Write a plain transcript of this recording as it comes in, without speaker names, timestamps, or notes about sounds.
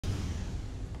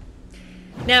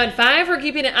Now at 5, we're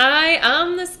keeping an eye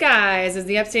on the skies as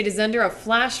the upstate is under a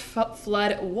flash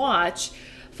flood watch.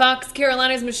 Fox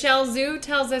Carolina's Michelle Zhu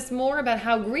tells us more about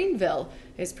how Greenville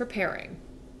is preparing.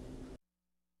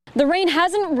 The rain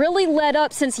hasn't really let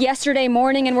up since yesterday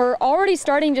morning, and we're already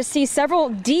starting to see several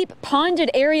deep ponded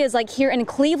areas like here in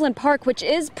Cleveland Park, which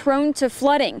is prone to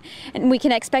flooding. And we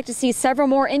can expect to see several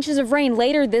more inches of rain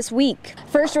later this week.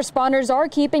 First responders are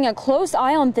keeping a close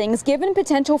eye on things given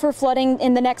potential for flooding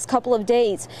in the next couple of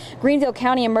days. Greenville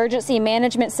County Emergency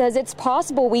Management says it's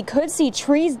possible we could see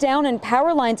trees down and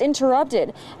power lines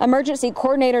interrupted. Emergency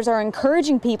coordinators are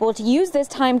encouraging people to use this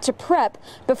time to prep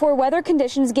before weather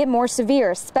conditions get more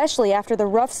severe, especially after the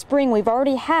rough spring we've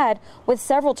already had with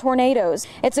several tornadoes.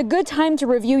 It's a good time to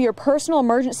review your personal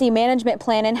emergency management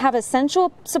plan and have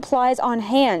essential supplies on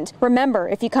hand. Remember,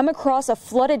 if you come across a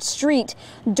flooded street,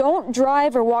 don't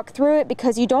drive or walk through it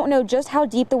because you don't know just how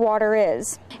deep the water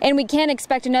is. And we can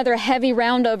expect another heavy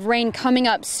round of rain coming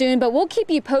up soon, but we'll keep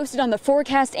you posted on the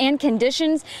forecast and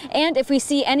conditions. And if we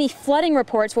see any flooding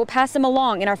reports, we'll pass them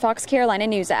along in our Fox Carolina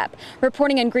News app.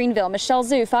 Reporting in Greenville, Michelle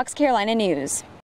Zhu, Fox Carolina News.